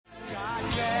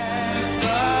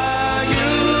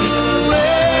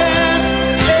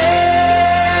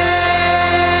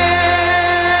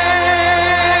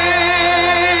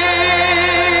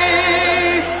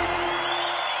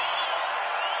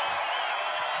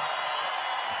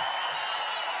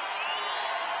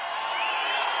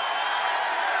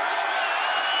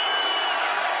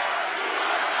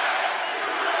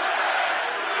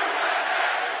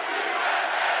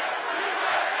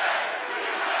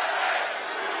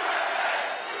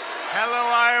Hello,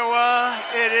 Iowa.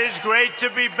 It is great to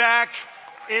be back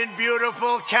in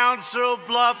beautiful Council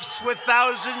Bluffs with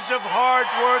thousands of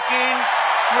hardworking,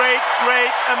 great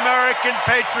American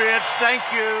patriots. Thank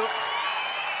you.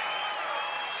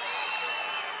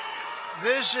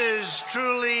 This is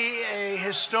truly a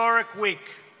historic week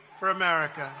for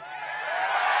America.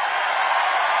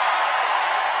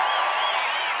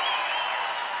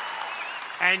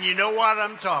 And you know what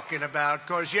I'm talking about,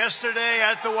 because yesterday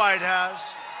at the White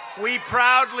House, we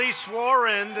proudly swore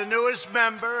in the newest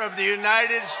member of the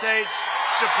United States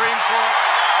Supreme Court,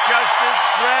 Justice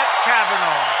Brett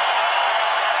Kavanaugh.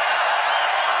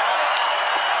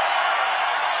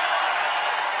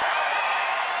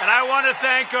 And I want to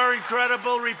thank our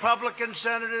incredible Republican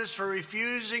senators for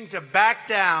refusing to back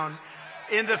down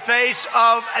in the face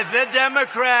of the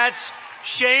Democrats'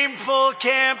 shameful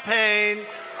campaign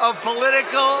of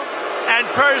political and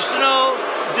personal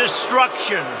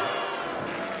destruction.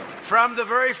 From the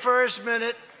very first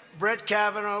minute Brett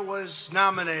Kavanaugh was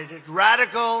nominated,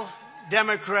 radical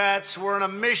Democrats were on a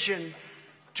mission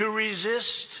to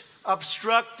resist,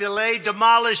 obstruct, delay,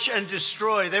 demolish, and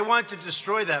destroy. They wanted to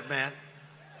destroy that man.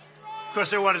 Of course,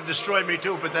 they want to destroy me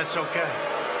too, but that's okay.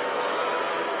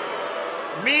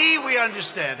 Me, we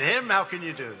understand. Him, how can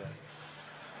you do that?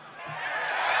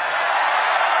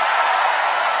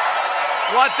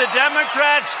 What the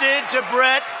Democrats did to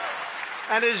Brett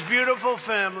and his beautiful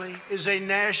family is a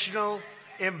national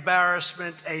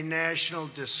embarrassment, a national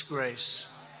disgrace.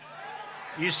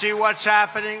 You see what's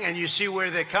happening, and you see where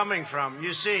they're coming from.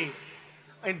 You see,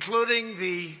 including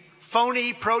the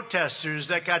phony protesters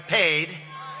that got paid.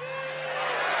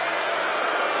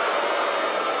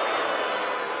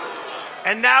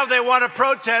 And now they want to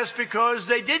protest because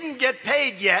they didn't get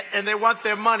paid yet, and they want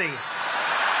their money.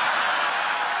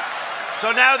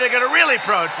 So now they're going to really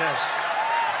protest.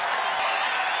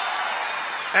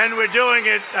 And we're doing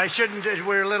it,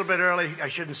 we're a little bit early, I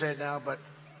shouldn't say it now, but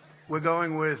we're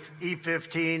going with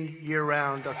E15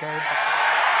 year-round, okay?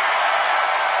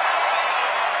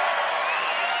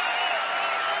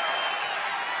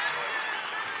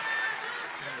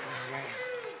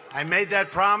 I made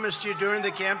that promise to you during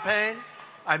the campaign.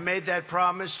 I made that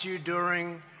promise to you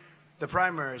during the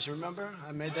primaries, remember?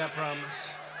 I made that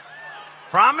promise.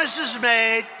 Promises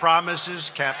made, promises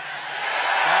kept.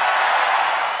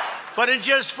 But in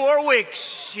just 4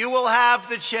 weeks, you will have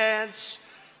the chance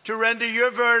to render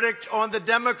your verdict on the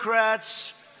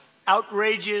Democrats'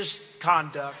 outrageous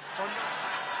conduct.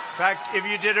 In fact, if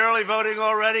you did early voting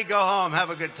already, go home. Have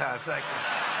a good time. Thank you.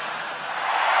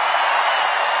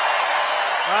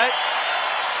 Right?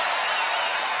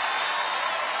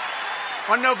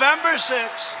 On November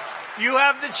 6th, you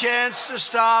have the chance to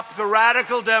stop the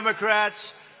radical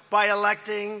Democrats by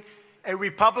electing a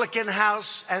Republican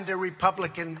House and a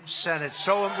Republican Senate.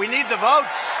 So we need the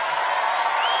votes.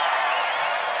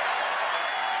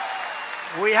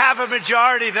 We have a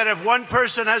majority that if one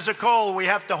person has a cold, we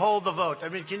have to hold the vote. I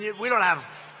mean, we don't have,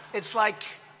 it's like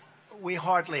we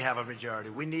hardly have a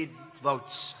majority. We need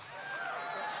votes.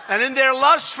 And in their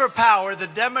lust for power, the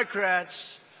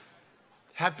Democrats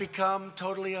have become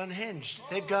totally unhinged.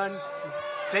 They've gone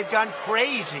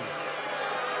crazy.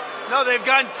 No, they've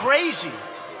gone crazy.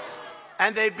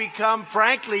 And they've become,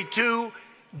 frankly, too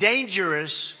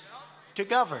dangerous to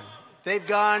govern. They've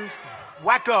gone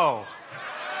wacko.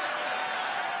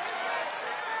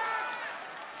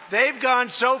 They've gone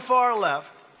so far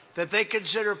left that they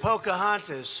consider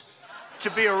Pocahontas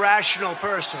to be a rational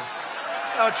person.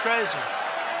 Oh, it's crazy.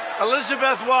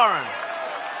 Elizabeth Warren.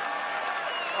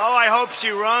 Oh, I hope she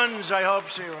runs. I hope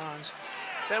she runs.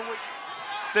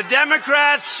 The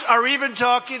Democrats are even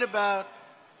talking about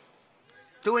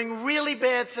doing really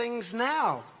bad things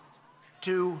now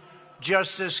to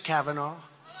Justice Kavanaugh.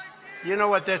 You know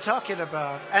what they're talking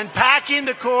about. And packing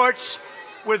the courts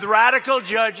with radical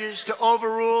judges to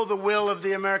overrule the will of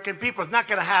the American people. It's not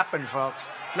going to happen, folks.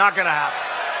 Not going to happen.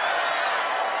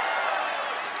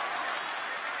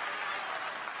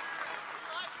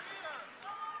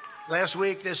 Last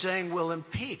week, they're saying we'll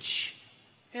impeach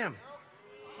him.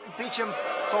 Impeach him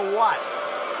for what?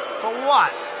 For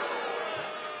what?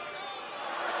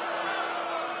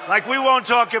 Like we won't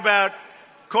talk about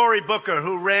Cory Booker,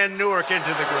 who ran Newark into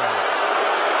the ground.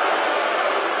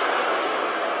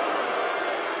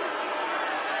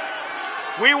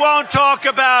 We won't talk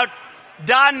about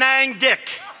Da Nang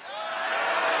Dick,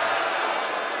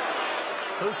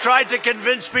 who tried to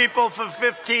convince people for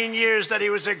 15 years that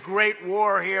he was a great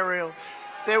war hero.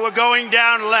 They were going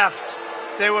down left.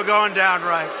 They were going down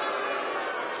right.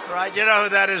 Right? You know who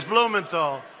that is?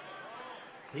 Blumenthal.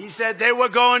 He said they were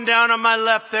going down on my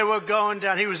left, they were going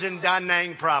down. He was in Da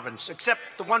Nang province, except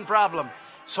the one problem.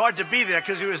 It's hard to be there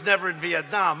because he was never in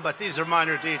Vietnam, but these are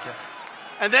minor details.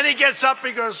 And then he gets up,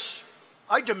 he goes,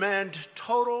 I demand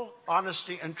total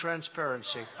honesty and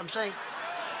transparency. I'm saying,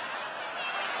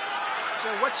 so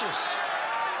what's this?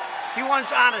 He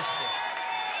wants honesty.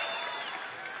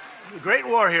 A great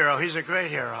war hero. He's a great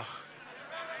hero.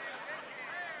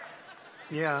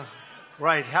 Yeah,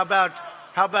 right. How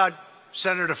about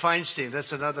Senator Feinstein?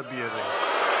 That's another beauty.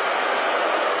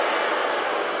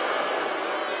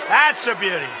 That's a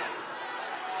beauty.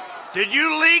 Did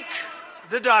you leak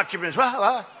the documents?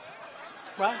 What?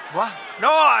 No,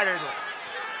 I didn't.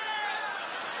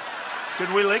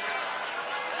 Did we leak?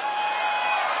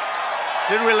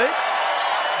 Did we leak?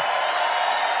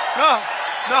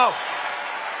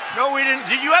 No, we didn't.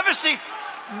 Did you ever see?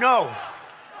 No.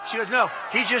 She goes, no.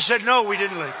 He just said, no, we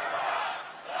didn't leak.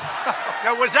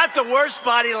 Now, was that the worst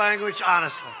body language?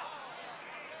 Honestly.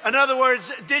 In other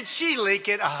words, did she leak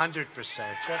it? 100%.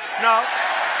 No.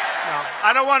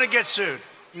 I don't want to get sued.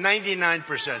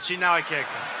 99%. See, now I can't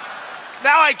get.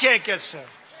 Now I can't get sued.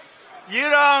 You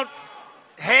don't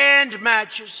hand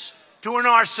matches to an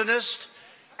arsonist,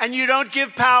 and you don't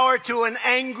give power to an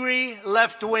angry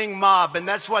left-wing mob, and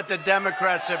that's what the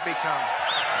Democrats have become.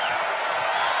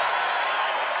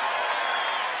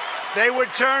 They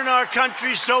would turn our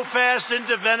country so fast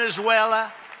into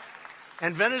Venezuela,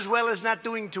 and Venezuela's not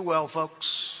doing too well,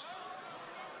 folks.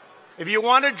 If you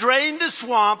want to drain the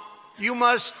swamp, you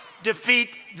must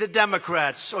defeat the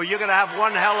Democrats, or you're going to have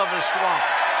one hell of a swamp.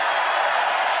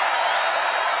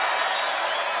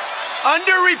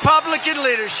 Under Republican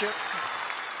leadership,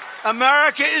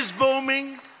 America is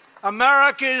booming,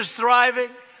 America is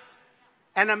thriving,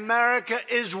 and America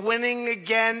is winning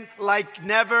again like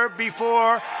never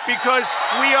before because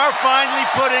we are finally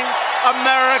putting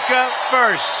America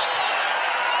first.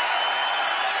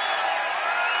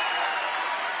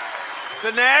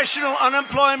 The national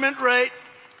unemployment rate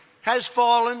has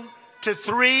fallen to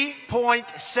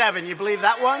 3.7. You believe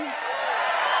that one?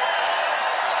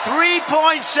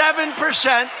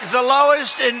 3.7%, the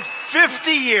lowest in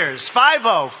 50 years.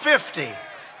 50.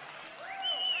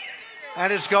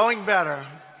 And it's going better.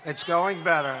 It's going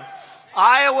better.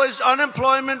 Iowa's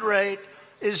unemployment rate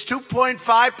is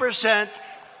 2.5%,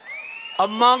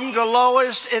 among the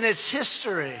lowest in its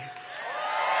history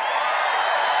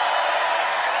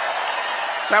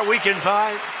that we can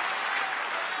find.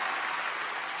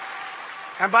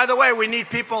 And by the way, we need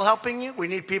people helping you. We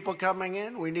need people coming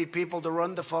in. We need people to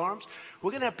run the farms.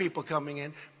 We're going to have people coming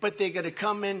in, but they're going to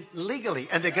come in legally,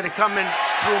 and they're going to come in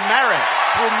through merit.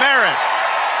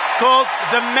 It's called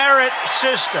the merit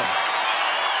system.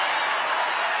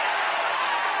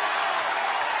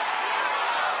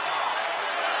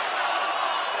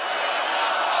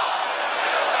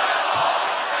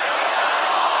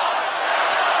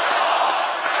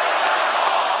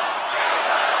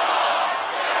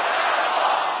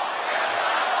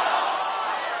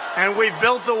 And we've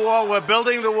built the wall. We're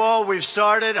building the wall. We've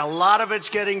started. A lot of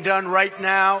it's getting done right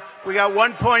now. We got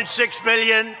 1.6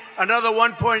 billion, another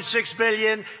 1.6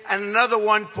 billion, and another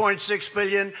 1.6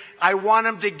 billion. I want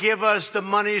them to give us the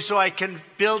money so I can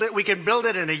build it. We can build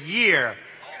it in a year.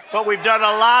 But we've done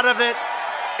a lot of it.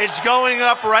 It's going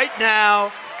up right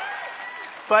now.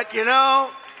 But, you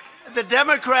know, the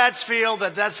Democrats feel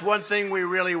that that's one thing we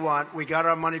really want. We got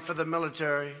our money for the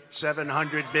military,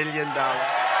 $700 billion.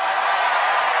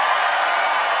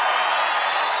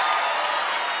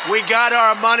 We got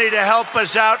our money to help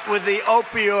us out with the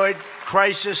opioid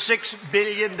crisis, $6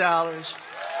 billion. But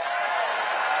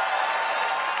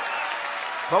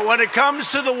when it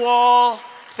comes to the wall,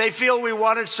 they feel we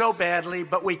want it so badly,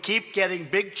 but we keep getting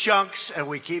big chunks and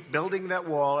we keep building that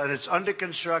wall, and it's under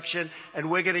construction, and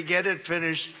we're going to get it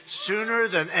finished sooner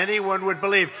than anyone would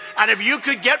believe. And if you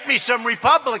could get me some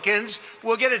Republicans,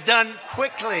 we'll get it done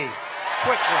quickly.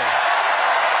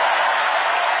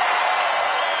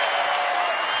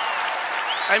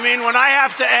 I mean, when I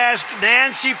have to ask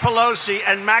Nancy Pelosi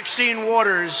and Maxine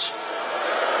Waters,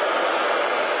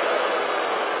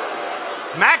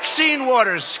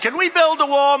 can we build a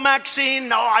wall, Maxine?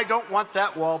 No, I don't want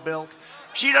that wall built.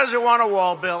 She doesn't want a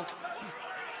wall built.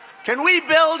 Can we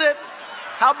build it?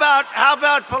 How about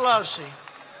Pelosi?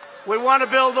 We want to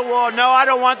build a wall. No, I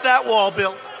don't want that wall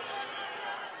built.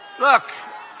 Look,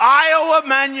 Iowa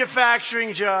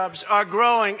manufacturing jobs are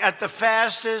growing at the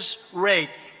fastest rate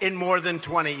in more than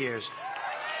 20 years.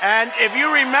 And if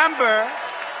you remember,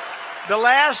 the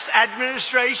last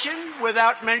administration,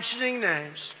 without mentioning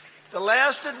names, the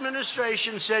last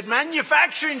administration said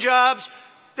manufacturing jobs,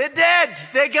 they're dead,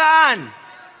 they're gone.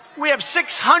 We have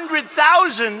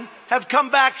 600,000 have come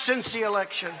back since the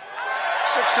election.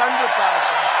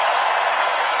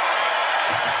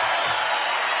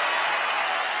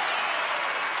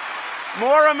 600,000.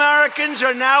 More Americans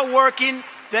are now working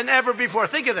than ever before.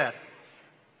 Think of that.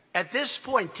 At this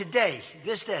point, today,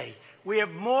 this day, we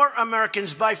have more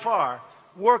Americans by far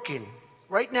working,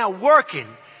 right now working,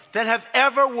 than have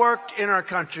ever worked in our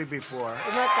country before.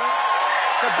 Isn't that right?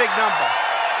 That's a big number.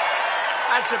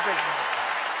 That's a big number.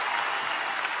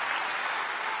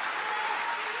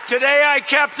 Today I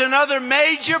kept another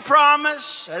major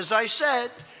promise, as I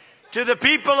said, to the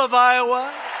people of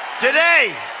Iowa.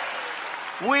 Today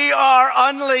we are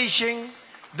unleashing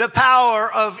the power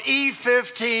of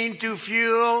E15 to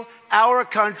fuel our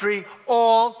country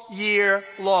all year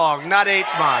long, not 8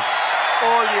 months,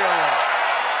 all year long.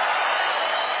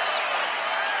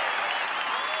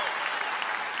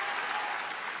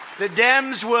 The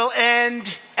Dems will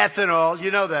end ethanol. You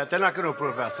know that. They're not going to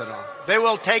approve ethanol. They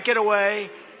will take it away.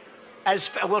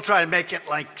 We'll try and make it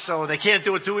like so they can't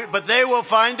do it to it, but they will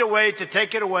find a way to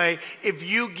take it away if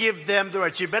you give them the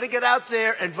right. So you better get out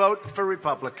there and vote for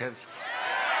Republicans.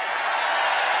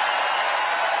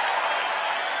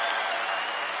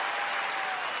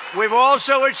 We've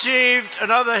also achieved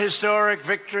another historic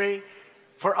victory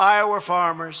for Iowa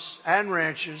farmers and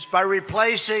ranchers by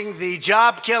replacing the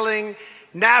job-killing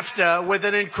NAFTA with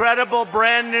an incredible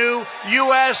brand new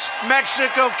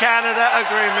U.S.-Mexico-Canada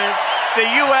agreement, the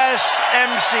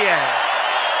USMCA.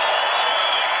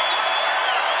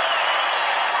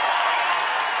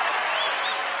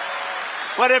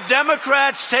 But if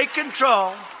Democrats take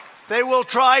control, they will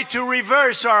try to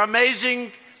reverse our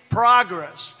amazing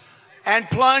progress and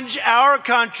plunge our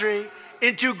country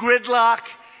into gridlock,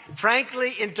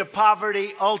 frankly, into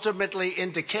poverty, ultimately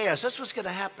into chaos. That's what's going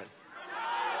to happen.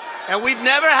 And we've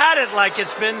never had it like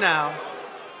it's been now.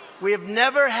 We have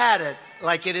never had it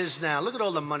like it is now. Look at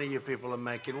all the money you people are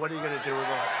making. What are you going to do with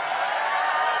all?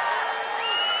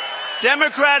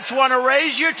 Democrats want to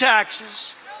raise your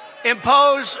taxes,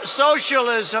 impose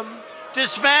socialism,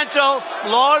 dismantle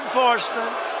law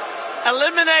enforcement,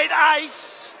 eliminate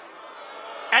ICE,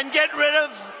 and get rid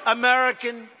of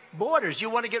American borders.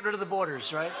 You want to get rid of the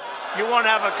borders, right? You won't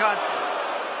have a country.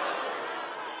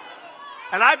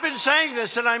 And I've been saying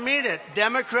this, and I mean it.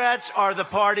 Democrats are the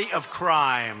party of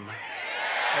crime.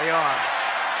 They are.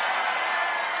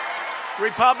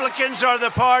 Republicans are the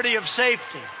party of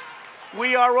safety.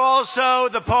 We are also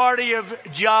the party of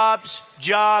jobs,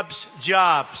 jobs,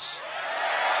 jobs.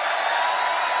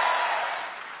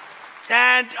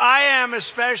 And I am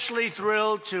especially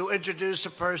thrilled to introduce a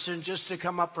person, just to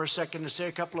come up for a second to say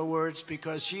a couple of words,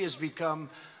 because she has become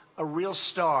a real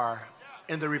star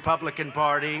in the Republican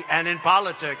Party and in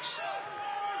politics.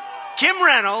 Kim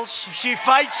Reynolds, she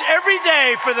fights every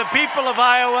day for the people of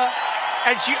Iowa,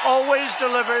 and she always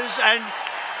delivers, and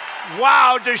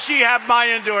wow, does she have my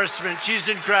endorsement. She's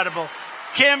incredible.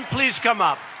 Kim, please come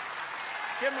up.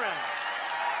 Kim Reynolds.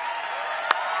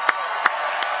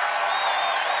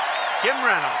 Kim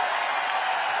Reynolds.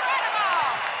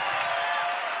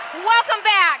 Welcome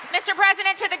back, Mr.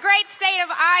 President, to the great state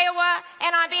of Iowa.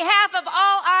 And on behalf of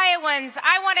all Iowans,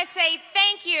 I want to say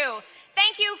thank you.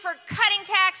 Thank you for cutting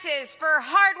taxes for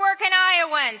hardworking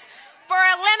Iowans, for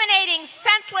eliminating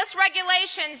senseless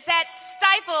regulations that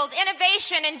stifled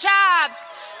innovation and jobs,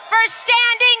 for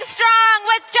standing strong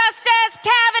with Justice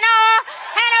Kavanaugh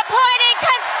and appointing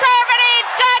conservative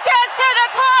judges to the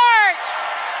court.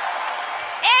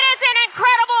 It is an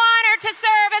incredible honor to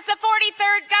serve as the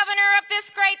 43rd governor of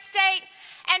this great state,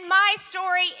 and my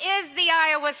story is the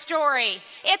Iowa story.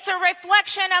 It's a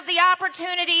reflection of the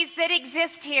opportunities that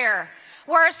exist here.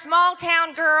 We're a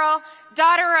small-town girl,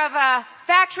 daughter of a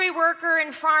factory worker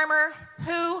and farmer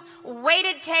who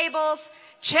waited tables,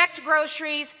 checked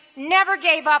groceries, never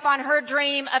gave up on her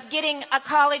dream of getting a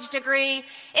college degree,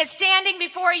 is standing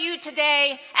before you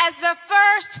today as the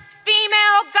first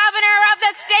female governor of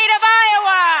the state of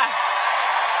Iowa.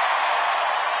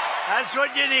 That's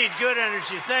what you need, good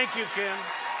energy. Thank you, Kim.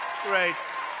 Great.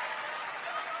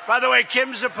 By the way,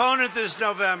 Kim's opponent this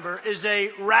November is a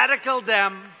radical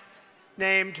Dem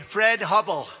named Fred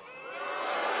Hubble.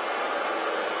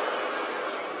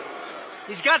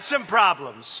 He's got some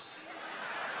problems.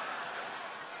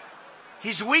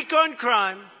 He's weak on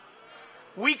crime,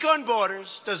 weak on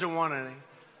borders, doesn't want any,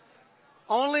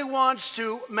 only wants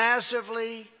to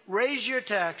massively raise your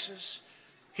taxes.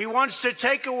 He wants to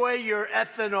take away your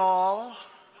ethanol.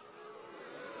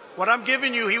 What I'm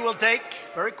giving you, he will take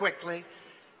very quickly.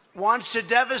 Wants to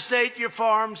devastate your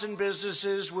farms and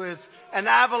businesses with an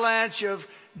avalanche of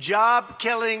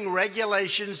job-killing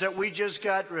regulations that we just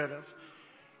got rid of.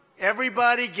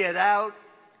 Everybody get out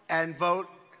and vote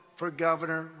for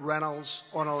Governor Reynolds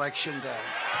on Election Day.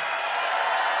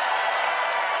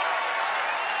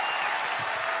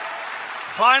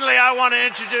 Finally, I want to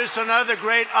introduce another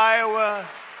great Iowa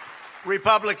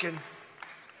Republican,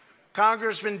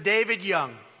 Congressman David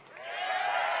Young.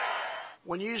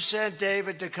 When you sent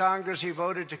David to Congress, he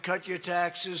voted to cut your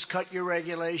taxes, cut your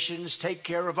regulations, take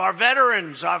care of our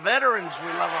veterans. Our veterans, we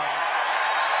love our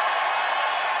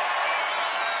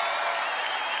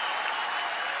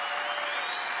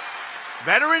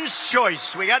Veterans'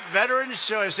 Choice. We got Veterans'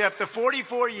 Choice. After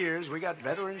 44 years, we got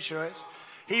Veterans' Choice.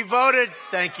 He voted,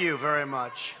 thank you very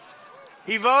much.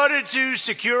 He voted to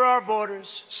secure our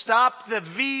borders, stop the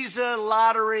visa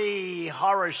lottery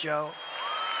horror show.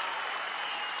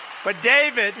 But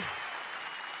David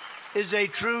is a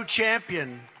true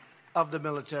champion of the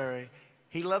military.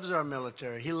 He loves our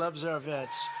military. He loves our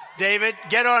vets. David,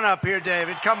 get on up here,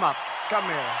 David. Come up. Come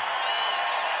here.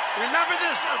 Remember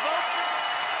this.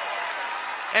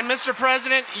 And Mr.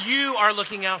 President, you are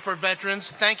looking out for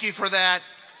veterans. Thank you for that.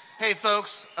 Hey,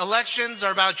 folks, elections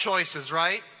are about choices,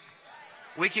 right?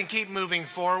 We can keep moving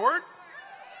forward,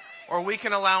 or we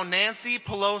can allow Nancy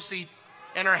Pelosi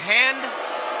and her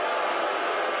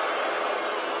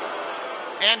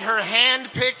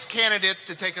hand-picked candidates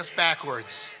to take us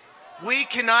backwards. We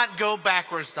cannot go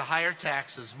backwards to higher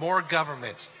taxes, more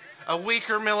government, a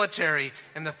weaker military,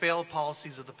 and the failed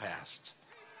policies of the past.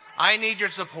 I need your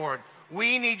support.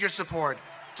 We need your support.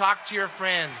 Talk to your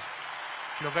friends.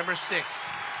 November 6th,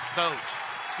 vote.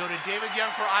 Go to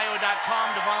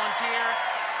davidyoungforiowa.com to volunteer.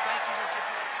 Thank you, Mr.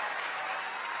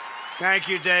 President. Thank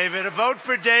you, David. A vote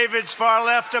for David's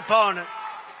far-left opponent,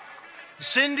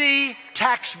 Cindy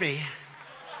Taxme.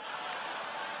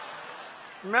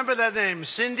 Remember that name,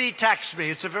 Cindy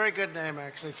Taxme. It's a very good name,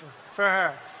 actually, for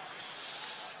her.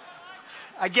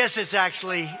 I guess it's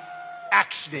actually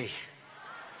Axne,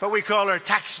 but we call her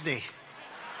Taxne.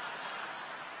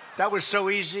 That was so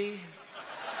easy.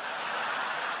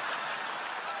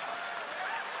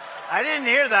 I didn't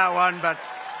hear that one, but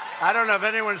I don't know if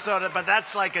anyone's thought it, but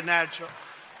that's like a natural.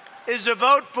 Is a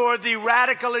vote for the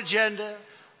radical agenda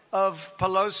of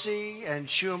Pelosi and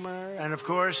Schumer and, of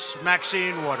course,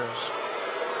 Maxine Waters.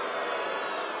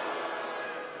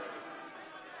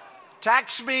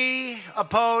 Taxme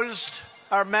opposed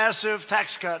our massive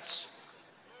tax cuts.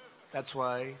 That's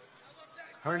why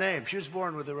her name. She was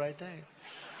born with the right name.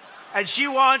 And she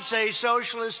wants a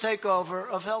socialist takeover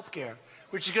of health care,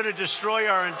 which is going to destroy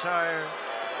our entire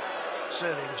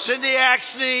city. Cindy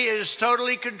Axne is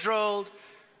totally controlled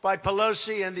by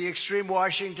Pelosi and the extreme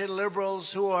Washington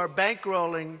liberals who are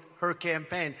bankrolling her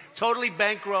campaign, totally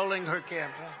bankrolling her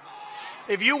campaign.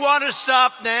 If you want to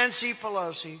stop Nancy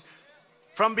Pelosi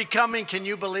from becoming, can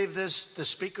you believe this, the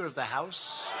Speaker of the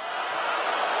House,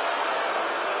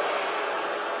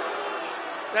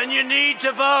 then you need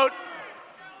to vote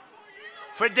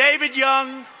for David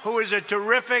Young, who is a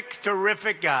terrific,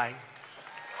 terrific guy.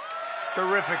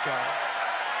 Terrific guy.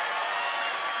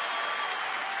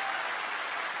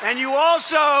 And you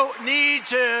also need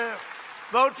to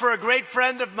vote for a great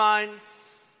friend of mine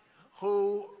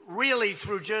who really,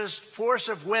 through just force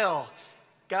of will,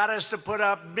 got us to put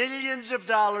up millions of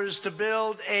dollars to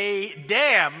build a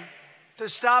dam to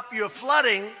stop your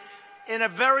flooding in a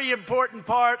very important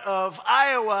part of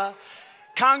Iowa,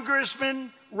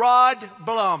 Congressman Rod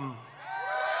Blum.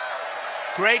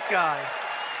 Great guy.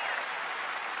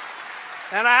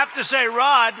 And I have to say,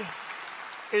 Rod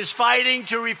is fighting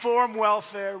to reform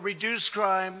welfare, reduce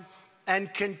crime,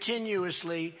 and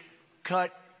continuously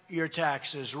cut your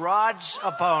taxes. Rod's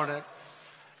opponent,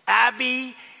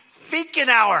 Abby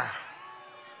Finkenauer.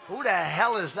 Who the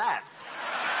hell is that?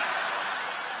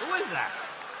 Who is that?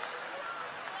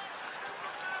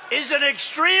 Is an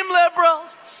extreme liberal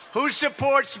who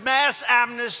supports mass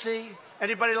amnesty.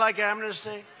 Anybody like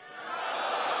amnesty?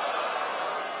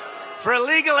 For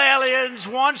illegal aliens,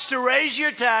 wants to raise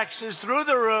your taxes through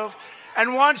the roof,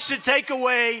 and wants to take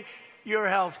away your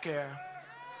health care.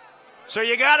 So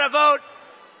you got to vote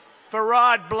for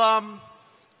Rod Blum.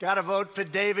 Got to vote for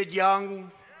David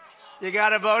Young. You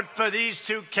got to vote for these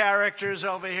two characters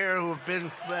over here who've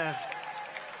been...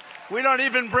 we don't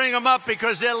even bring them up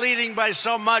because they're leading by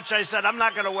so much. I said, I'm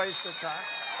not going to waste the time.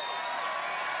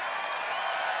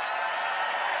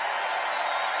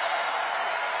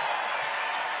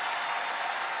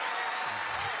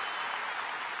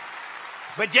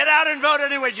 But get out and vote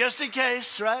anyway, just in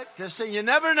case, right? Just so you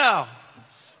never know.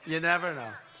 You never know.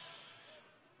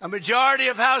 A majority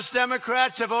of House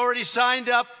Democrats have already signed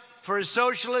up for a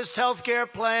socialist health care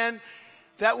plan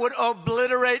that would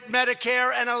obliterate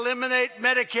Medicare and eliminate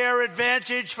Medicare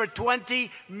Advantage for 20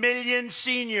 million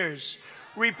seniors.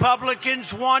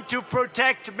 Republicans want to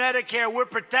protect Medicare. We're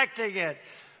protecting it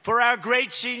for our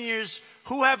great seniors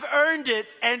who have earned it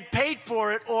and paid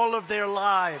for it all of their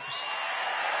lives,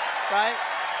 right?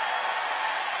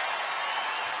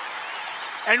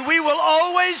 And we will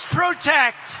always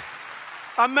protect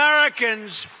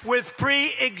Americans with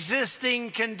pre-existing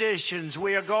conditions.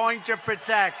 We are going to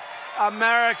protect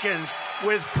Americans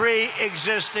with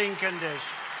pre-existing conditions.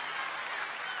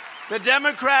 The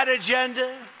Democrat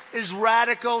agenda is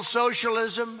radical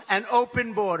socialism and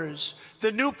open borders.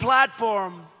 The new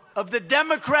platform of the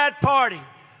Democrat Party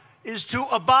is to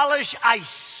abolish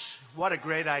ICE. What a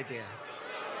great idea.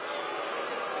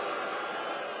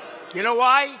 You know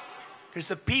why? Because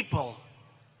the people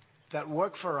that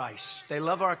work for ICE, they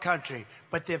love our country,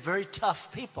 but they're very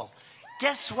tough people.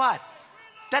 Guess what?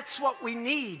 That's what we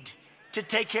need to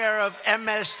take care of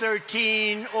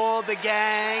MS-13, all the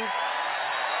gangs.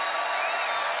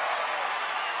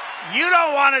 You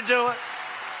don't want to do it.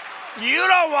 You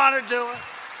don't want to do it.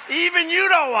 Even you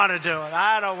don't want to do it.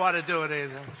 I don't want to do it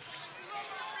either.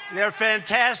 They're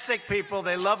fantastic people.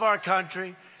 They love our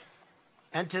country.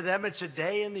 And to them, it's a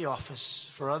day in the office.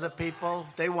 For other people,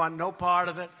 they want no part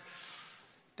of it.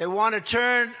 They want to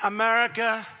turn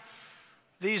America,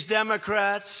 these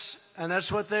Democrats, and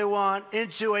that's what they want,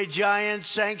 into a giant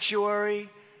sanctuary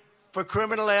for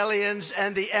criminal aliens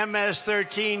and the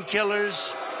MS-13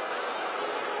 killers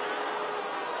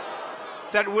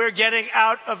that we're getting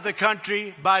out of the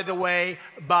country, by the way,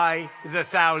 by the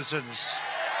thousands.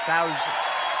 Thousands.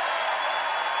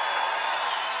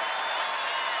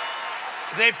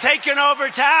 They've taken over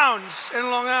towns in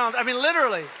Long Island. I mean,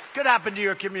 literally, could happen to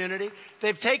your community.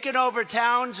 They've taken over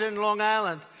towns in Long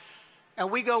Island.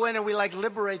 And we go in and we, like,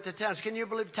 liberate the towns. Can you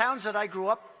believe towns that I grew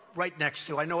up right next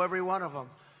to? I know every one of them.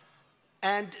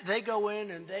 And they go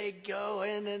in and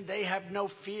they have no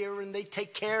fear and they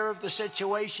take care of the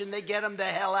situation. They get them the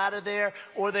hell out of there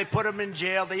or they put them in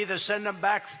jail. They either send them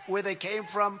back where they came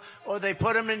from or they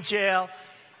put them in jail.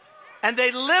 And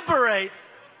they liberate.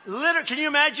 Can you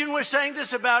imagine we're saying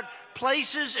this about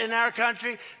places in our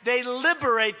country? They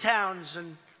liberate towns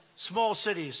and small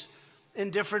cities in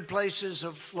different places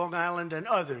of Long Island and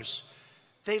others.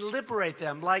 They liberate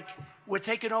them like we're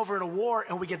taken over in a war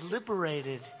and we get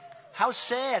liberated. How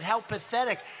sad, how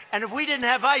pathetic. And if we didn't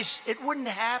have ICE, it wouldn't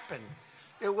happen.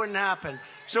 It wouldn't happen.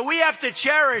 So we have to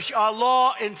cherish our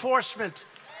law enforcement.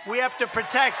 We have to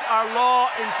protect our law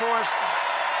enforcement.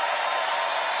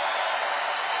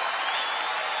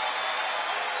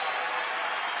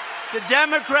 The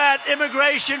Democrat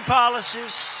immigration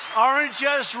policies aren't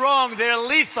just wrong, they're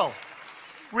lethal.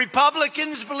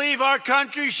 Republicans believe our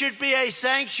country should be a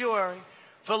sanctuary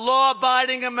for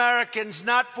law-abiding Americans,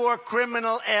 not for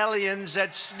criminal aliens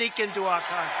that sneak into our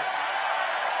country.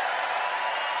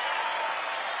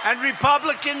 And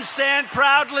Republicans stand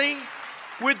proudly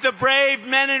with the brave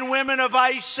men and women of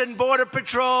ICE and Border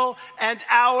Patrol and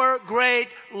our great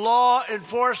law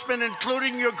enforcement,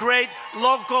 including your great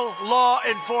local law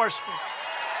enforcement.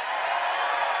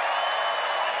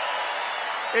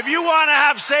 If you want to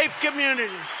have safe communities,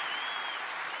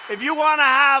 if you want to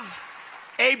have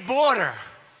a border,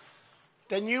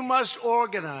 then you must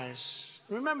organize.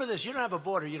 Remember this, you don't have a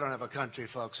border, you don't have a country,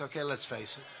 folks. Okay, let's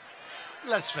face it.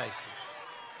 Let's face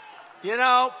it. You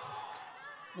know,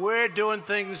 we're doing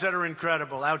things that are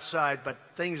incredible outside, but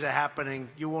things are happening.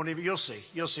 You'll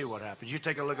see what happens. You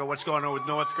take a look at what's going on with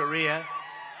North Korea.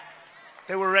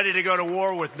 They were ready to go to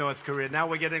war with North Korea. Now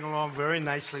we're getting along very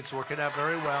nicely. It's working out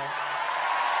very well.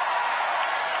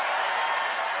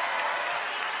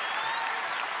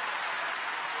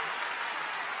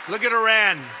 Look at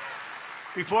Iran.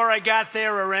 Before I got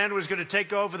there, Iran was going to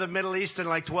take over the Middle East in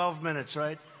like 12 minutes,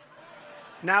 right?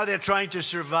 Now they're trying to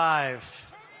survive.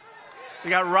 We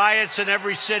got riots in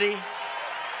every city.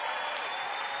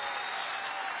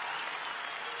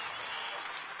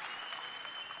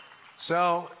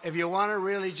 So if you want to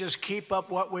really just keep up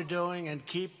what we're doing and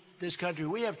keep this country,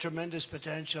 we have tremendous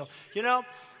potential. You know,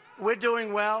 we're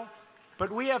doing well.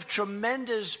 But we have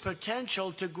tremendous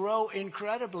potential to grow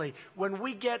incredibly when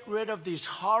we get rid of these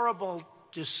horrible,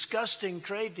 disgusting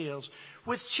trade deals.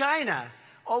 With China,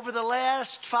 over the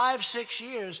last 5-6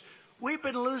 years, we've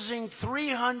been losing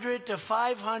 $300 to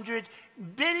 $500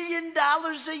 billion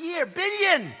a year.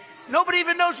 Billion! Nobody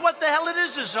even knows what the hell it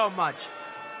is so much.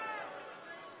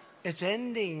 It's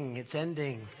ending. It's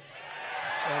ending.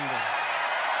 It's ending.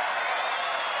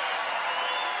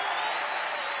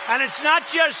 And it's not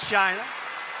just China.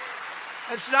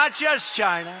 It's not just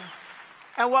China.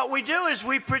 And what we do is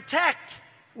we protect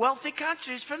wealthy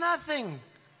countries for nothing.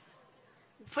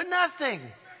 For nothing.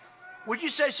 Would you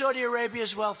say Saudi Arabia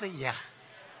is wealthy? Yeah.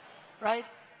 Right?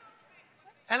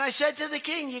 And I said to the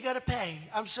king, you got to pay.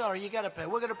 I'm sorry, you got to pay.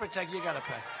 We're going to protect you, got to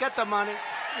pay. Get the money,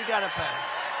 you got to pay.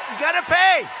 You got to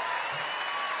pay.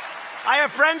 I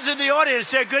have friends in the audience,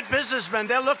 they're good businessmen.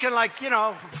 They're looking like, you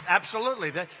know,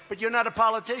 absolutely. But you're not a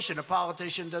politician. A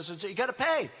politician doesn't say, you got to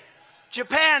pay.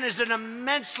 Japan is an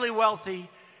immensely wealthy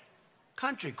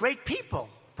country. Great people.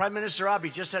 Prime Minister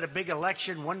Abe just had a big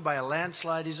election, won by a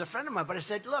landslide. He's a friend of mine. But I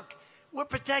said, look, we're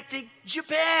protecting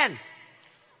Japan.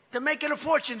 They're making a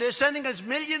fortune. They're sending us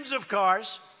millions of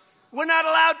cars. We're not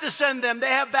allowed to send them. They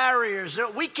have barriers.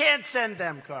 We can't send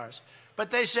them cars. But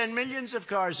they send millions of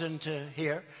cars into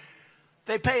here.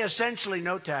 They pay essentially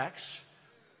no tax,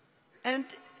 and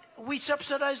we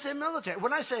subsidize their military.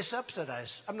 When I say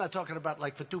subsidize, I'm not talking about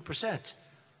like for 2%.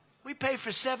 We pay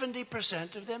for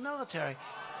 70% of their military.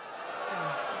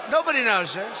 Nobody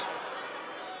knows this.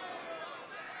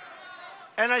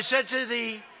 And I said to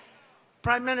the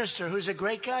Prime Minister, who's a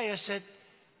great guy, I said,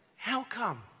 how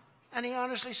come? And he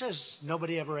honestly says,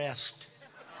 nobody ever asked.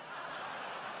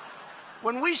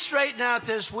 When we straighten out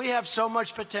this, we have so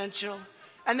much potential.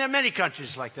 And there are many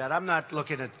countries like that. I'm not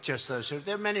looking at just those.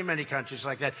 There are many, many countries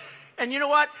like that. And you know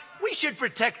what? We should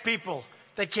protect people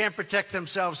that can't protect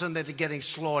themselves and that are getting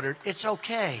slaughtered. It's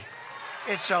okay.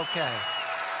 It's okay.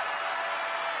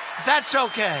 That's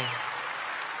okay.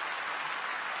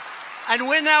 And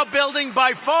we're now building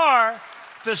by far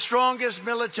the strongest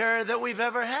military that we've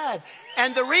ever had.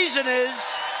 And the reason is,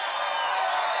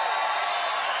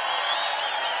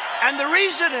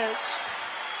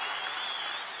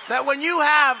 that when you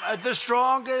have the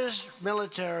strongest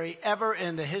military ever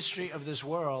in the history of this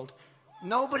world,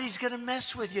 nobody's going to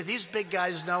mess with you. These big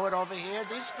guys know it over here.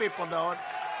 These people know it.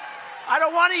 I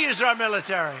don't want to use our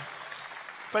military.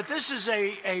 But this is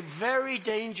a very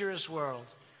dangerous world.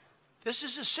 This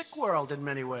is a sick world in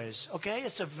many ways, okay?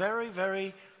 It's a very,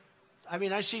 very, I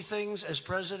mean, I see things as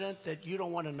president that you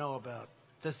don't want to know about.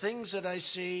 The things that I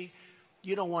see,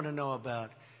 you don't want to know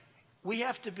about. We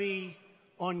have to be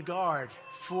on guard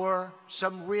for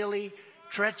some really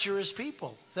treacherous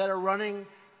people that are running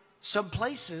some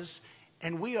places,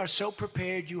 and we are so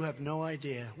prepared, you have no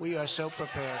idea. We are so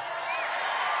prepared.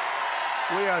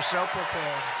 We are so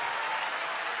prepared.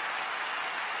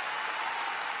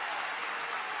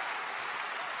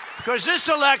 Because this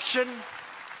election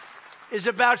is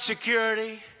about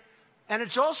security, and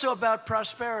it's also about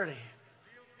prosperity.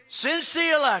 Since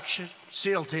the election,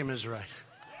 SEAL team is right.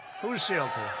 Who's SEAL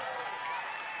team?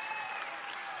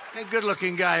 A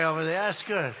good-looking guy over there. That's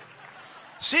good.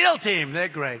 SEAL team, they're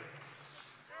great.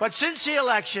 But since the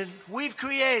election, we've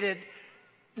created,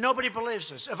 nobody believes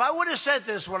this. If I would have said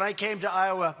this when I came to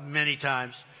Iowa many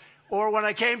times, or when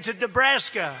I came to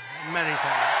Nebraska many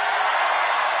times,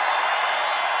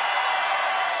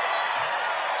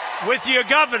 with your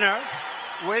governor,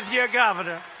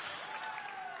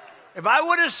 if I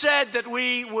would have said that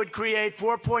we would create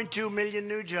 4.2 million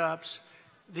new jobs,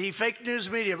 the fake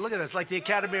news media, look at this, like the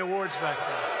Academy Awards back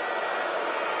there.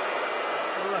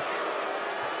 Look.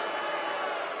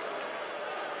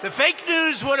 The fake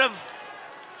news would have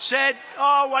said,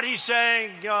 oh, what he's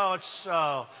saying, oh, it's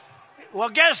so. Well,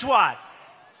 guess what?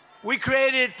 We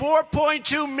created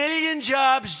 4.2 million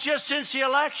jobs just since the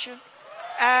election.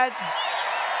 And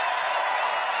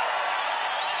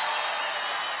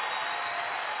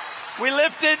we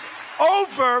lifted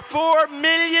over 4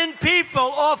 million people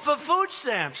off of food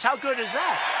stamps. How good is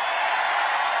that?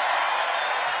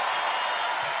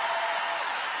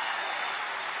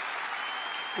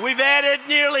 We've added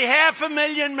nearly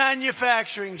 500,000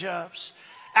 manufacturing jobs.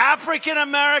 African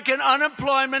American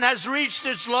unemployment has reached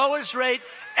its lowest rate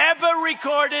ever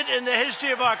recorded in the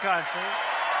history of our country.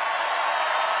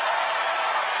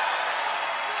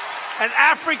 And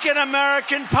African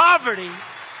American poverty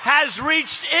has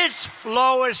reached its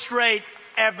lowest rate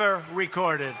ever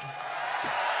recorded.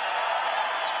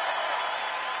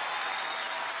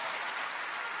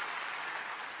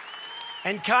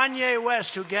 And Kanye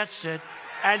West, who gets it,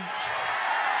 and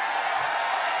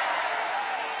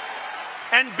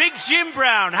Big Jim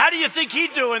Brown, how do you think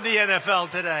he'd do in the NFL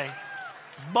today?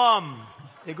 Bum,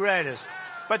 the greatest.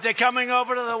 But they're coming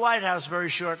over to the White House very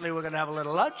shortly. We're going to have a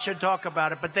little lunch and talk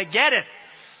about it, but they get it.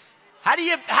 How do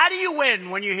you win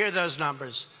when you hear those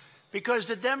numbers? Because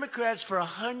the Democrats for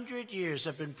 100 years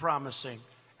have been promising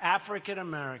African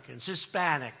Americans,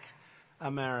 Hispanic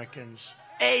Americans,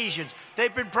 Asians.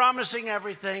 They've been promising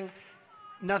everything.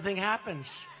 Nothing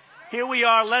happens. Here we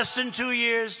are, less than 2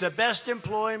 years, the best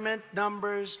employment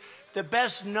numbers, the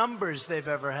best numbers they've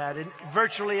ever had in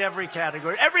virtually every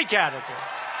category. Every category.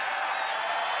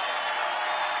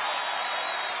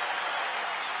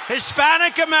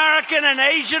 Hispanic American and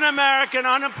Asian American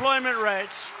unemployment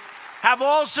rates have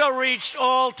also reached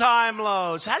all-time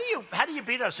lows. How do you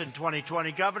beat us in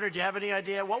 2020, Governor? Do you have any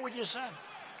idea? What would you say?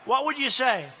 What would you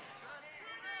say?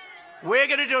 We're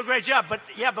going to do a great job, but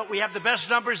we have the best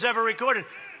numbers ever recorded.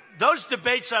 Those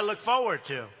debates I look forward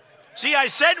to. See, I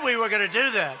said we were going to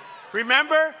do that.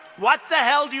 Remember? What the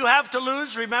hell do you have to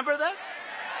lose? Remember that?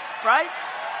 Right?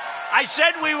 I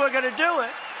said we were going to do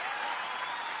it.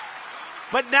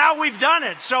 But now we've done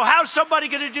it. So how's somebody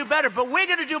going to do better? But we're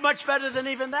going to do much better than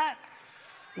even that.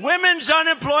 Women's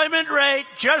unemployment rate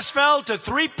just fell to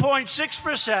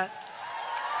 3.6%,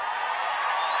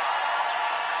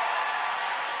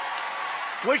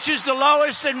 which is the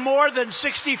lowest in more than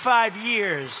 65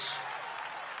 years.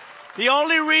 The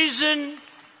only reason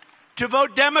to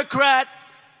vote Democrat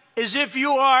is if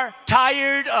you are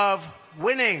tired of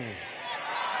winning.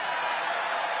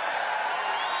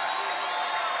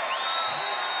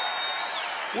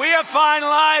 We have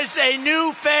finalized a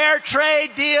new fair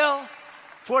trade deal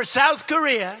for South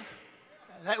Korea.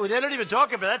 They don't even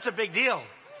talk about it. That's a big deal.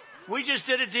 We just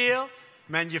did a deal.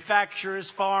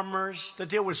 Manufacturers, farmers. The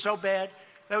deal was so bad.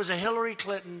 That was a Hillary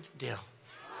Clinton deal.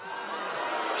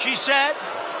 She said,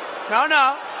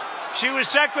 no, she was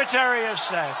Secretary of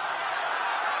State.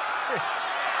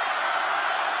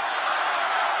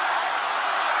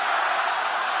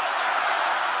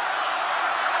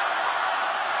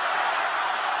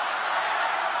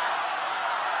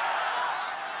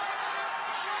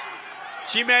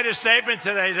 She made a statement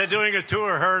today. They're doing a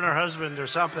tour, her and her husband or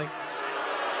something.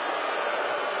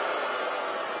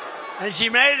 And she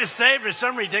made a statement,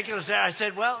 some ridiculous. I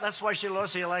said, well, that's why she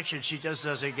lost the election. She just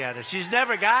doesn't get it. She's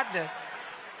never gotten it.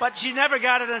 But she never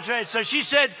got it on trade. So she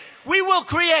said, we will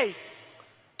create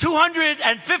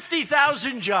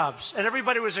 250,000 jobs. And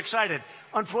everybody was excited.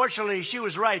 Unfortunately, she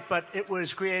was right, but it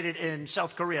was created in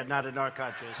South Korea, not in our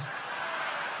countries.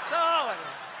 So,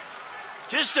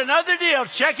 just another deal.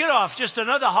 Check it off. Just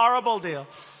another horrible deal.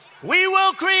 We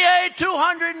will create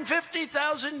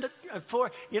 250,000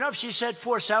 for, if she said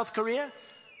for South Korea,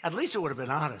 at least it would have been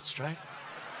honest, right?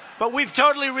 But we've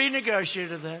totally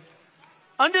renegotiated that.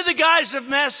 Under the guise of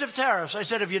massive tariffs. I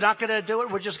said, if you're not going to do it,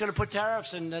 we're just going to put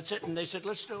tariffs and that's it. And they said,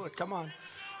 let's do it. Come on.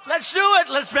 Let's do it.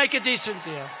 Let's make a decent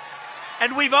deal.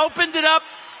 And we've opened it up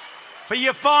for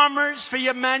your farmers, for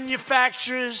your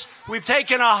manufacturers. We've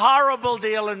taken a horrible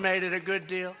deal and made it a good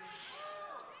deal.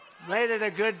 Made it a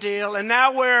good deal. And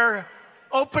now we're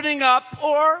opening up,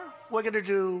 or we're going to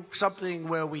do something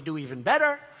where we do even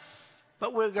better.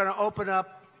 But we're going to open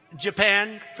up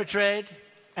Japan for trade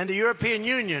and the European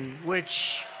Union,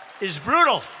 which is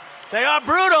brutal. They are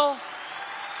brutal.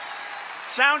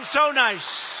 Sounds so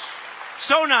nice.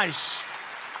 So nice.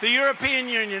 The European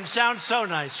Union sounds so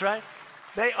nice, right?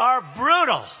 They are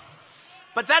brutal.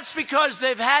 But that's because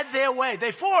they've had their way.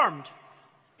 They formed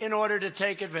in order to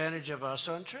take advantage of us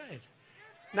on trade.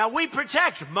 Now, we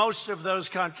protect most of those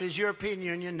countries, European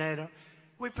Union, NATO.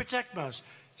 We protect most.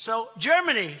 So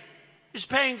Germany is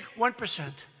paying 1%.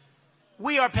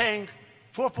 We are paying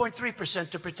 4.3%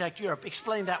 to protect Europe.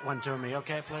 Explain that one to me,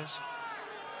 okay, please?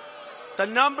 The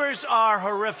numbers are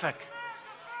horrific.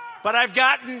 But I've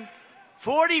gotten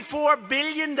 $44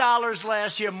 billion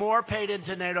last year more paid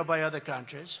into NATO by other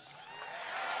countries.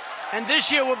 And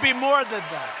this year will be more than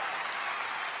that.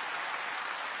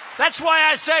 That's why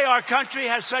I say our country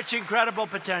has such incredible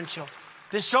potential.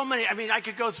 There's so many, I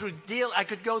could go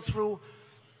through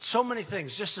so many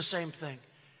things, just the same thing.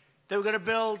 They were going to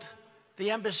build the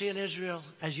embassy in Israel.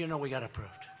 As you know, we got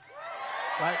approved,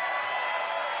 right?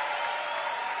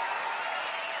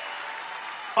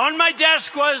 On my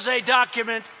desk was a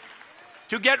document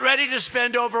to get ready to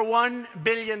spend over $1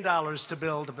 billion to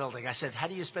build a building. I said, how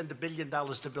do you spend $1 billion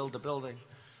to build a building?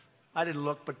 I didn't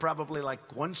look, but probably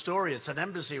like one story. It's an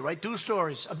embassy, right? 2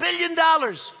 stories. $1 billion.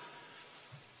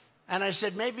 And I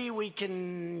said, maybe we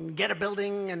can get a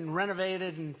building and renovate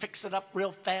it and fix it up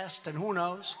real fast, and who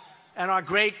knows? And our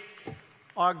great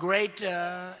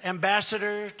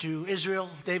ambassador to Israel,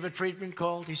 David Friedman,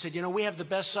 called. He said, we have the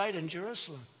best site in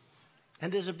Jerusalem.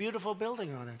 And there's a beautiful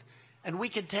building on it. And we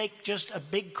could take just a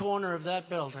big corner of that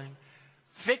building,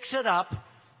 fix it up,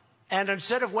 and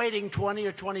instead of waiting 20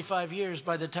 or 25 years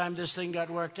by the time this thing got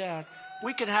worked out,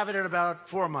 we could have it in about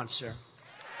 4 months, sir.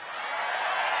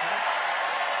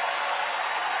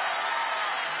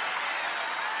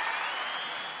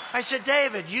 I said,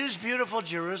 David, use beautiful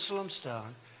Jerusalem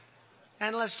stone,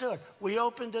 and let's do it. We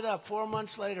opened it up 4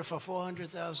 months later for $400,000.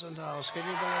 Can you believe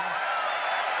it?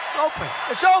 Open.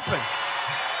 It's open.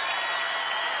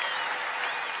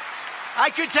 I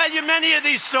could tell you many of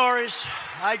these stories.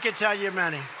 I could tell you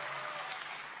many.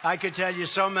 I could tell you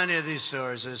so many of these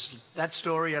stories. There's that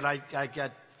story, and I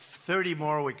got 30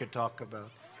 more we could talk about.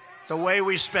 The way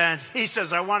we spent. He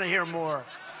says, I want to hear more.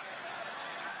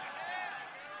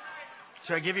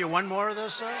 Should I give you one more of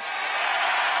those stories?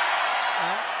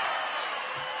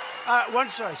 One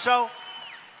story. So,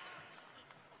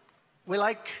 we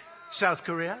like South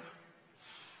Korea.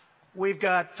 We've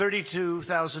got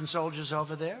 32,000 soldiers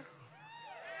over there.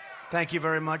 Thank you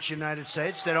very much, United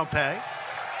States. They don't pay.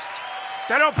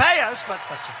 They don't pay us, but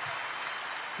that's it.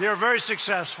 They're very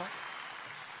successful.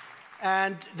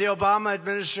 And the Obama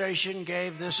administration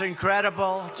gave this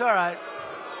incredible, it's all right.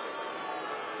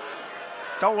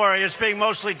 Don't worry, it's being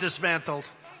mostly dismantled.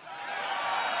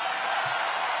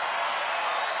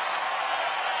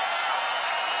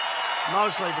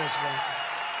 Mostly dismantled.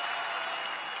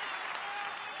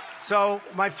 So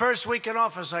my first week in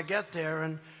office, I get there,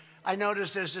 and I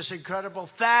noticed there's this incredible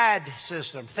THAAD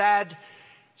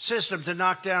system to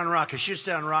knock down rockets, shoots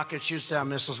down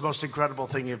missiles. Most incredible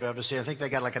thing you've ever seen. I think they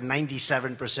got like a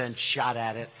 97% shot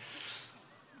at it.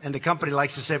 And the company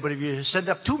likes to say, but if you send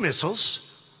up 2 missiles,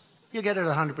 you get it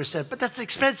 100%. But that's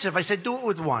expensive. I said, do it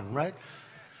with 1, right?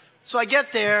 So I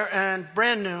get there, and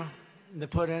brand new, they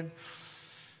put in.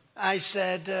 I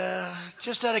said,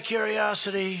 just out of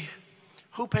curiosity,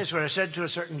 who pays for it? I said to a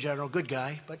certain general, good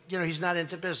guy, but, you know, he's not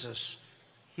into business.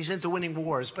 He's into winning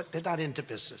wars, but they're not into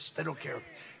business. They don't care.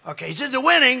 Okay, he's into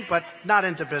winning, but not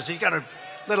into business. He's got a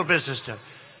little business too.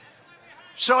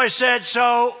 So I said,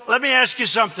 so let me ask you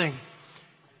something.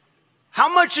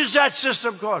 How much does that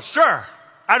system cost? Sir,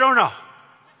 I don't know.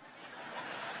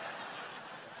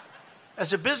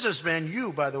 As a businessman,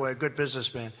 you, by the way, a good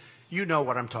businessman, you know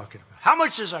what I'm talking about. How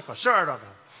much does that cost? Sir, I don't know.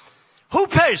 Who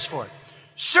pays for it?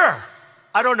 Sir,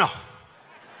 I don't know.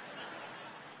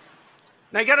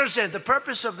 Now, you got to understand, the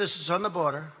purpose of this is on the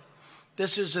border.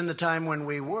 This is in the time when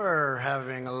we were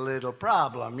having a little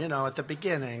problem, you know, at the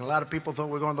beginning. A lot of people thought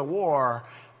we were going to war,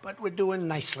 but we're doing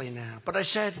nicely now. But I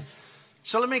said,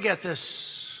 so let me get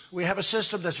this. We have a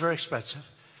system that's very expensive.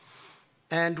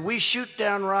 And we shoot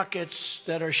down rockets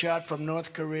that are shot from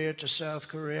North Korea to South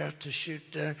Korea to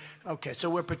shoot down. Okay, so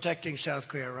we're protecting South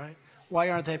Korea, right? Why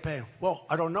aren't they paying? Well,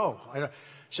 I don't know. I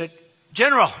said,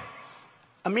 General,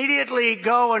 immediately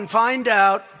go and find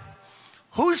out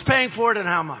who's paying for it and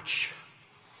how much.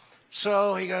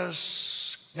 So he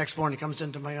goes, next morning he comes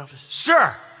into my office.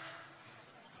 Sir,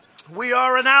 we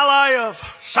are an ally of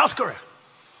South Korea.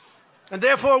 And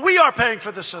therefore we are paying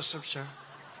for the system, sir.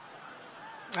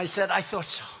 I said, I thought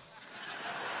so.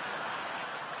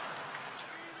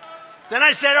 Then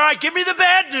I said, all right, give me the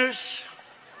bad news.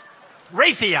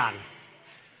 Raytheon,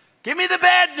 give me the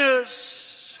bad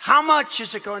news. How much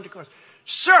is it going to cost?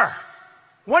 Sir,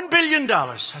 $1 billion.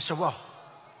 I said, whoa.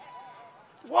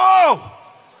 Whoa.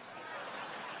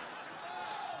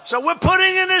 So we're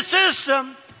putting in a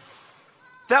system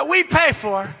that we pay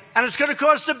for, and it's going to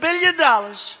cost $1 billion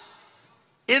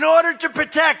in order to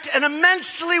protect an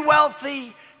immensely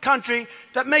wealthy country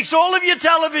that makes all of your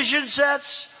television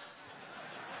sets,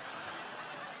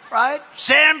 right?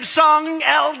 Samsung,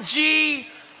 LG,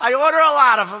 I order a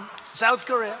lot of them, South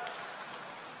Korea.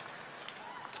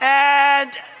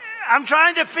 And I'm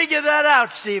trying to figure that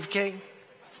out, Steve King,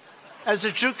 as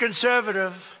a true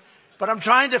conservative, but I'm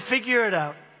trying to figure it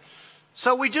out.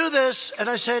 So we do this, and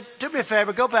I said, do me a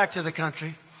favor, go back to the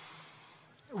country,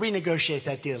 renegotiate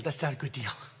that deal. That's not a good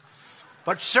deal.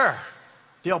 But, sir,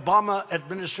 the Obama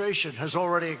administration has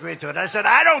already agreed to it. I said,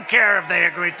 I don't care if they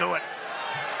agreed to it.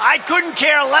 I couldn't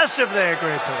care less if they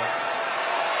agreed to it.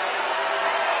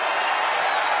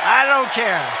 I don't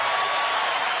care.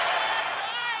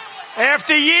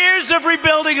 After years of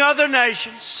rebuilding other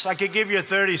nations, I could give you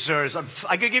 30 stories.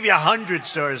 I could give you 100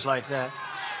 stories like that.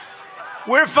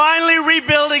 We're finally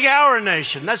rebuilding our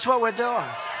nation. That's what we're doing.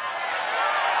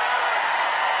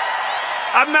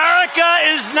 America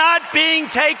is not being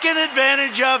taken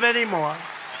advantage of anymore.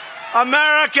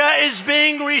 America is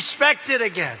being respected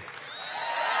again.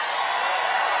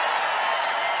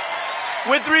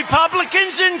 With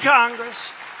Republicans in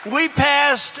Congress, we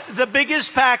passed the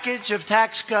biggest package of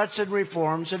tax cuts and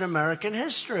reforms in American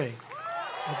history.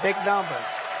 The big numbers.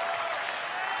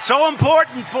 So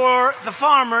important for the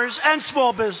farmers and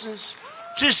small business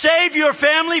to save your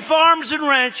family farms and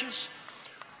ranches.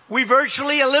 We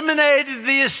virtually eliminated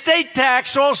the estate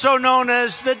tax, also known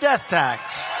as the death tax.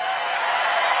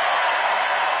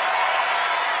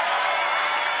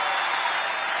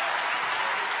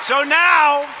 So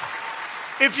now,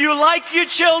 if you like your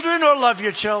children or love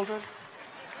your children,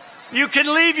 You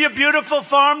can leave your beautiful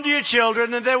farm to your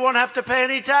children and they won't have to pay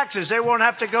any taxes. They won't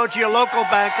have to go to your local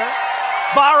banker,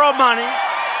 borrow money,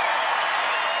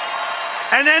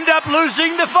 and end up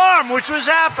losing the farm, which was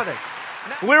happening.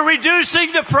 We're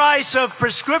reducing the price of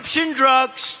prescription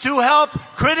drugs to help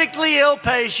critically ill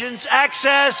patients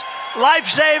access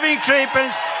life-saving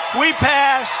treatments. We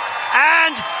pass,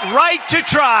 and right to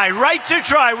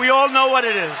try. We all know what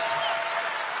it is.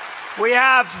 We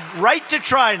have right to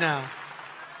try now.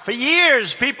 For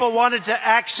years, people wanted to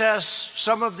access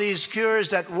some of these cures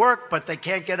that work, but they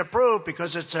can't get approved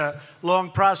because it's a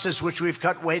long process, which we've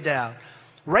cut way down.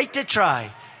 Right to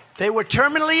try. They were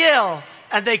terminally ill,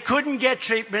 and they couldn't get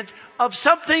treatment of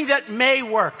something that may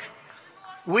work.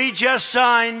 We just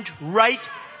signed right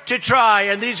to try,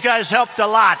 and these guys helped a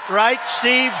lot, right?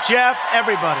 Steve, Jeff,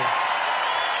 everybody.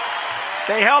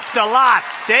 They helped a lot.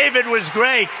 David was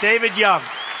great, David Young.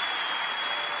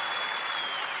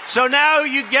 So now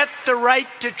you get the right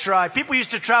to try. People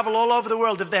used to travel all over the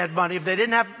world if they had money. If they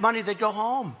didn't have money, they'd go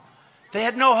home. They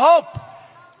had no hope.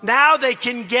 Now they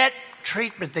can get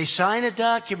treatment. They sign a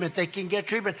document. They can get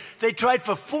treatment. They tried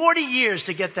for 40 years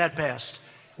to get that passed.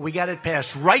 We got it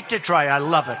passed. Right to try. I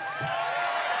love it.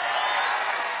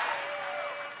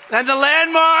 And the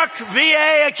landmark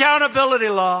VA accountability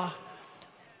law.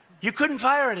 You couldn't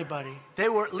fire anybody. They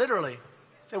were literally,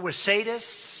 there were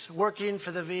sadists working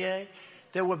for the VA.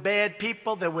 There were bad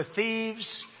people. There were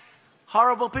thieves,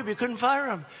 horrible people. You couldn't fire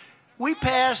them. We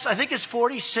passed, I think it's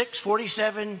 46,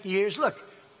 47 years. Look,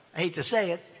 I hate to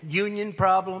say it, union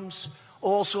problems,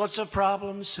 all sorts of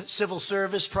problems, civil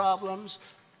service problems.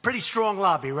 Pretty strong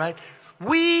lobby, right?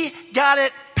 We got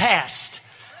it passed.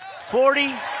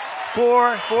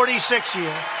 44, 46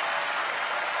 years.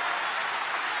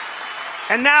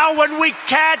 And now when we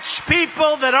catch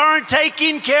people that aren't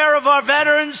taking care of our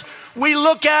veterans, we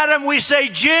look at them, we say,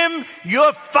 Jim,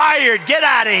 you're fired. Get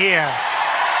out of here.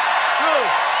 It's true.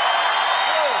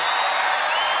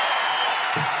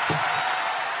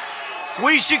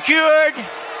 We secured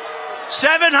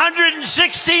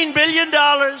 $716 billion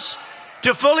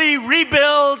to fully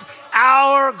rebuild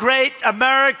our great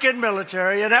American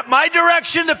military. And at my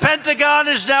direction, the Pentagon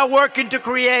is now working to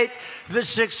create the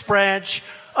sixth branch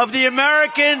of the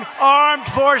American Armed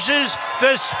Forces,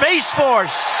 the Space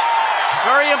Force.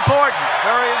 Very important,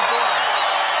 very important.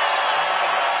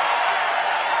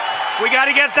 We got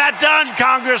to get that done,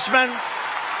 Congressman.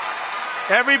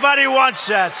 Everybody wants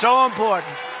that, so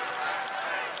important.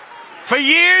 For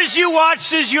years, you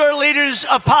watched as your leaders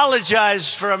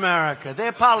apologized for America. They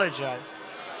apologized.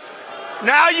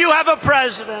 Now you have a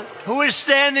president who is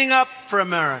standing up for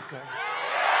America.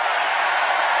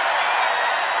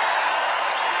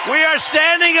 We are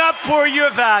standing up for your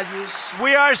values.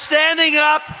 We are standing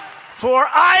up for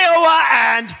Iowa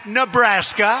and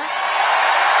Nebraska.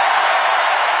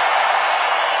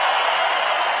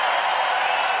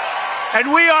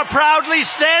 And we are proudly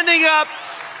standing up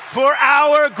for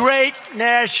our great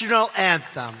national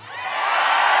anthem.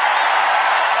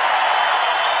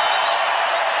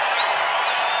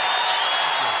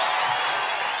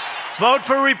 Vote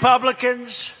for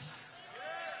Republicans.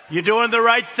 You're doing the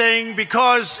right thing,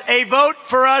 because a vote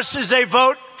for us is a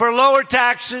vote for lower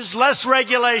taxes, less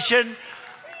regulation,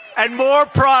 and more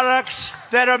products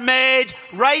that are made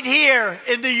right here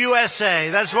in the USA.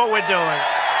 That's what we're doing.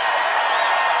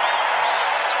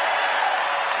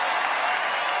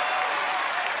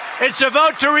 It's a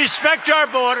vote to respect our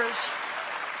borders,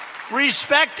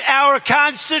 respect our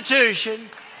Constitution,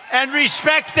 and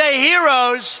respect the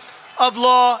heroes of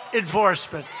law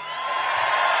enforcement.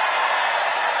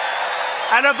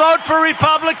 And a vote for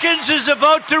Republicans is a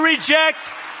vote to reject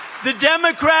the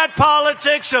Democrat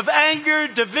politics of anger,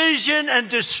 division, and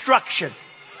destruction.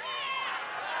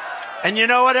 And you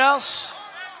know what else?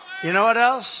 You know what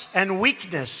else? And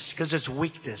weakness, because it's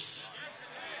weakness.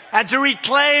 And to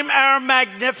reclaim our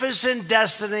magnificent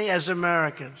destiny as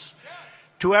Americans.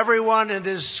 To everyone in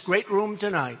this great room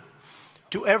tonight,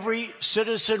 to every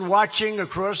citizen watching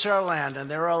across our land,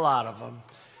 and there are a lot of them,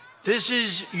 this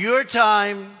is your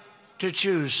time to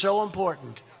choose. So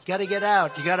important. You got to get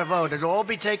out. You got to vote. It'll all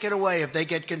be taken away if they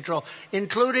get control,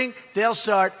 including they'll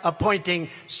start appointing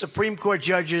Supreme Court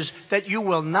judges that you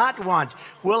will not want.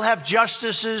 We'll have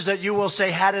justices that you will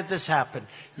say, how did this happen?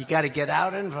 You got to get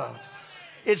out and vote.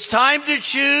 It's time to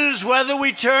choose whether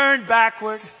we turn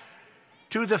backward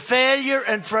to the failure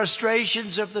and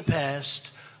frustrations of the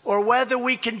past, or whether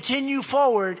we continue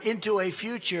forward into a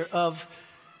future of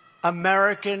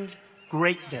American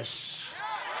greatness.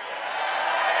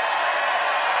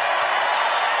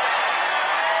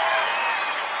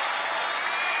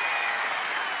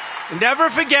 Never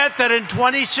forget that in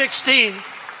 2016,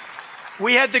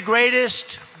 We had the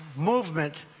greatest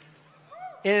movement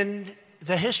in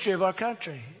the history of our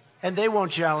country, and they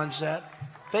won't challenge that.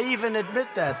 They even admit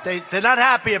that. They're not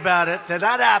happy about it. They're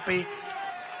not happy.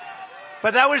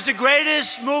 But that was the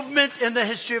greatest movement in the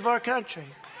history of our country.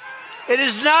 It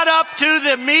is not up to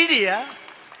the media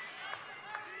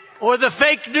or the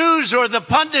fake news or the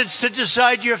pundits to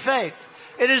decide your fate.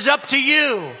 It is up to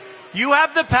you. You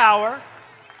have the power.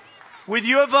 With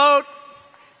your vote,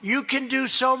 you can do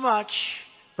so much,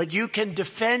 but you can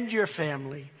defend your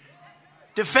family,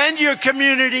 defend your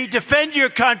community, defend your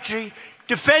country,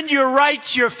 defend your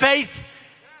rights, your faith,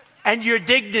 and your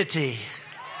dignity.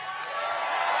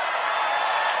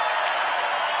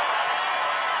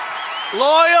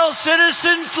 Loyal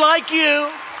citizens like you,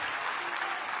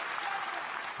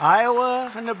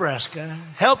 Iowa and Nebraska,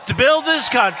 helped build this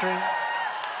country.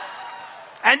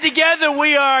 And together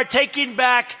we are taking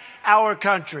back our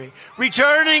country,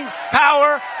 returning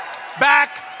power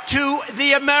back to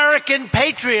the American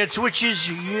patriots, which is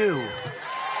you.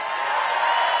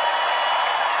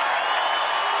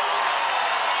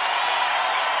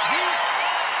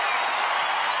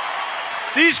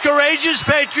 These courageous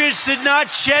patriots did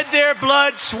not shed their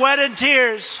blood, sweat, and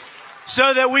tears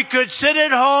so that we could sit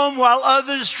at home while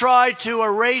others tried to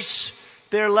erase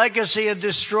their legacy and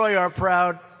destroy our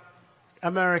proud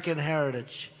American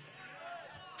heritage.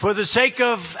 For the sake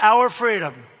of our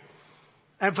freedom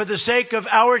and for the sake of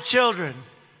our children,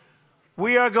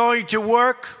 we are going to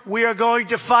work, we are going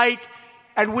to fight,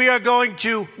 and we are going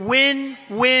to win,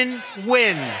 win,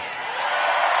 win.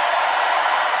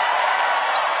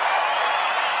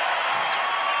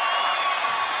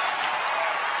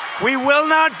 We will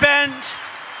not bend.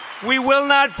 We will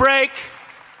not break.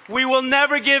 We will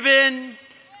never give in.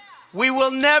 We will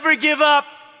never give up.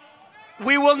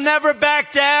 We will never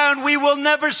back down. We will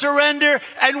never surrender.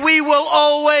 And we will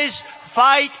always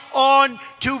fight on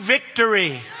to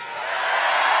victory.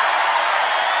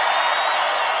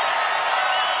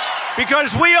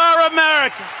 Because we are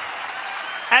America.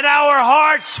 And our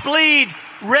hearts bleed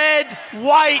red,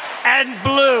 white, and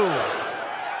blue.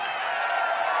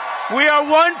 We are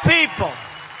one people,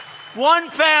 one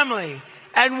family,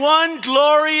 and one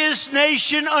glorious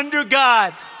nation under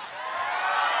God.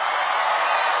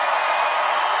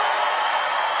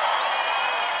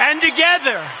 And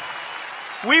together,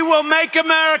 we will make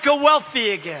America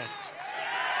wealthy again.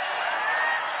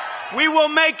 We will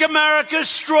make America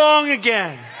strong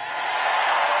again.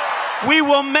 We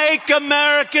will make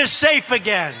America safe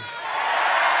again.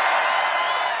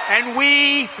 And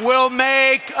we will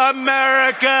make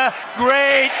America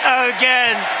great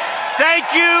again.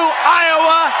 Thank you,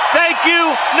 Iowa. Thank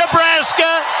you,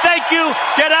 Nebraska. Thank you.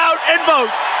 Get out and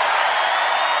vote.